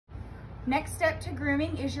Next step to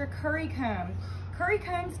grooming is your curry comb. Curry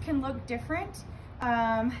combs can look different.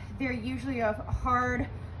 They're usually of hard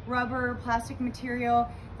rubber, plastic material.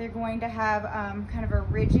 They're going to have kind of a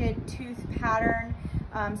rigid tooth pattern.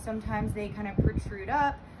 Sometimes they kind of protrude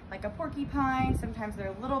up like a porcupine. Sometimes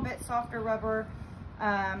they're a little bit softer rubber.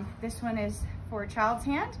 This one is for a child's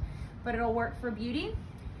hand, but it'll work for beauty.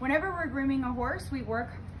 Whenever we're grooming a horse, we work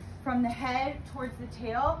from the head towards the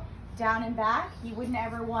tail, down and back. You wouldn't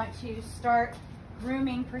ever want to start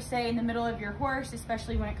grooming per se in the middle of your horse,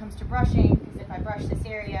 especially when it comes to brushing, because if I brush this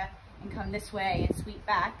area and come this way and sweep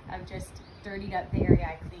back, I've just dirtied up the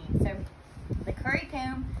area I cleaned. So the curry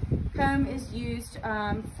comb is used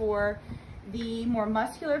for the more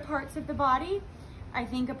muscular parts of the body. I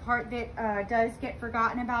think a part that does get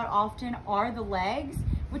forgotten about often are the legs,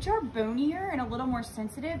 which are bonier and a little more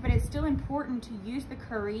sensitive, but it's still important to use the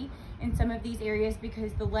curry in some of these areas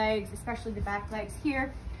because the legs, especially the back legs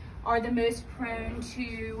here, are the most prone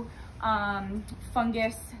to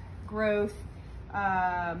fungus growth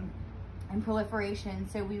and proliferation.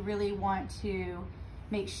 So we really want to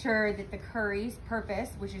make sure that the curry's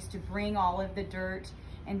purpose, which is to bring all of the dirt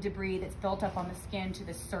and debris that's built up on the skin to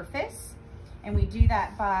the surface. And we do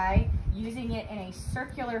that by using it in a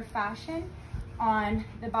circular fashion on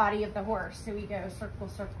the body of the horse. So we go circle,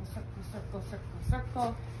 circle, circle, circle, circle,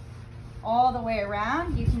 circle, all the way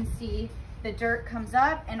around. You can see the dirt comes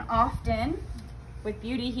up, and often with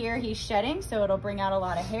Beauty here, he's shedding, so it'll bring out a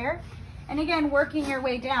lot of hair. And again, working your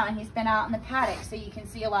way down, he's been out in the paddock, so you can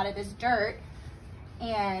see a lot of this dirt,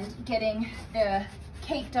 and getting the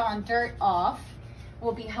caked on dirt off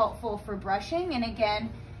will be helpful for brushing. And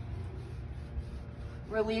again,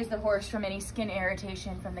 relieves the horse from any skin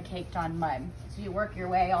irritation from the caked on mud. So you work your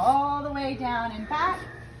way all the way down and back,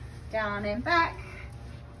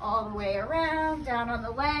 all the way around, down on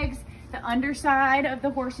the legs. The underside of the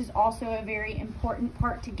horse is also a very important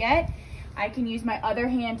part to get. I can use my other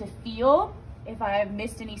hand to feel if I have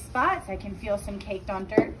missed any spots. I can feel some caked on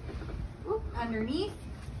dirt underneath.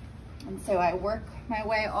 And so I work my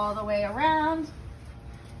way all the way around.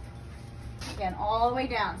 Again, all the way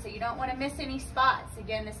down. So you don't want to miss any spots.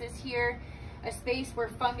 Again, this is here a space where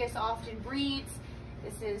fungus often breeds.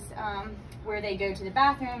 This is where they go to the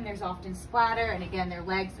bathroom. There's often splatter, and again, their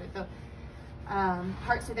legs are the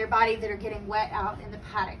parts of their body that are getting wet out in the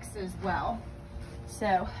paddocks as well.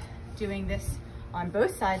 So doing this on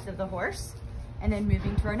both sides of the horse, and then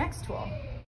moving to our next tool.